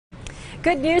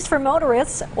Good news for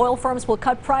motorists. Oil firms will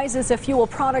cut prices of fuel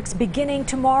products beginning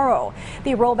tomorrow.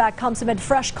 The rollback comes amid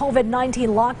fresh COVID-19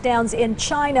 lockdowns in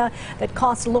China that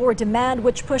caused lower demand,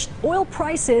 which pushed oil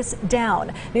prices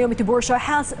down. Naomi Tiburcio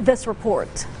has this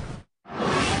report.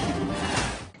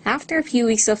 After a few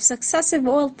weeks of successive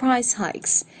oil price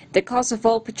hikes, the cost of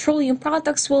all petroleum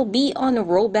products will be on a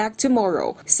rollback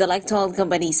tomorrow. Select oil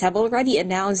companies have already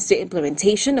announced the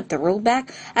implementation of the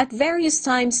rollback at various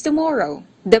times tomorrow.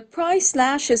 The price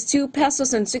slash is 2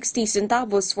 pesos and 60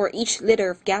 centavos for each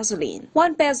liter of gasoline,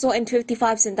 1 peso and 55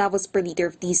 centavos per liter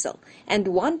of diesel, and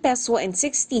 1 peso and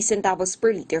 60 centavos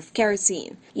per liter of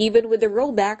kerosene. Even with the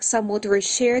rollback, some motorists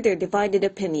share their divided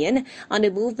opinion on the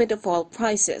movement of oil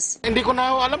prices. Hindi ko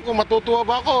na alam kung matutuwa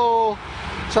ba ako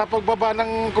sa pagbaba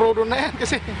ng krudo na yan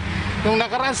kasi yung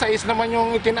nakaraan, 6 naman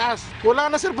yung itinaas. Wala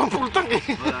na sir, pampultang eh.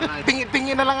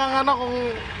 Tingin na lang ang kung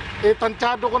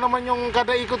tansyado ko naman yung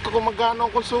kada ikot ko kung magkano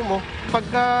ang konsumo.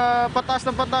 Pagka pataas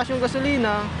ng pataas yung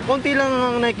gasolina, konti lang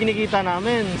ang nakikinikita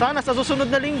namin. Sana sa susunod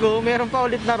na linggo, meron pa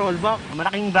ulit na rollback.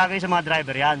 Malaking bagay sa mga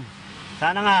driver yan.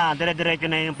 Sana nga, dire-diretso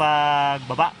na yung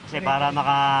pagbaba kasi para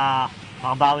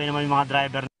makabawi naman yung mga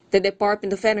driver. The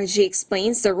Department of Energy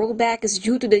explains the rollback is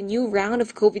due to the new round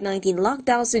of COVID-19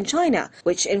 lockdowns in China,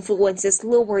 which influences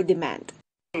lower demand.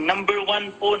 Number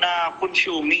 1 po na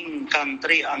consuming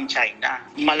country ang China.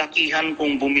 Malakihan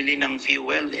kung bumili ng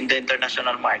fuel in the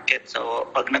international market. So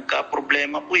pag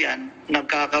nagka-problema po yan,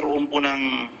 nagkakaroon po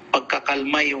ng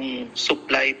pagkakalma yung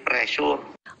supply pressure.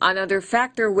 Another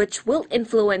factor which will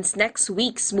influence next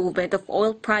week's movement of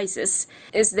oil prices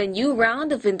is the new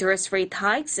round of interest rate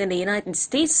hikes in the United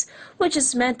States, which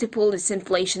is meant to pull its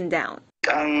inflation down.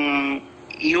 Ang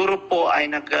Europe po ay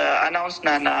nag-announce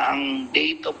na ang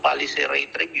date of policy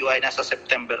rate review ay nasa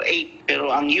September 8.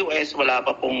 Pero ang US wala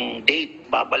pa pong date.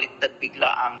 Babaliktad bigla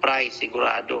ang price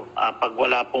sigurado pag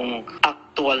wala pong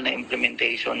actual na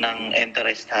implementation ng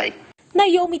interest hike.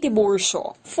 Naomi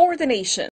Tiburcio for The Nation.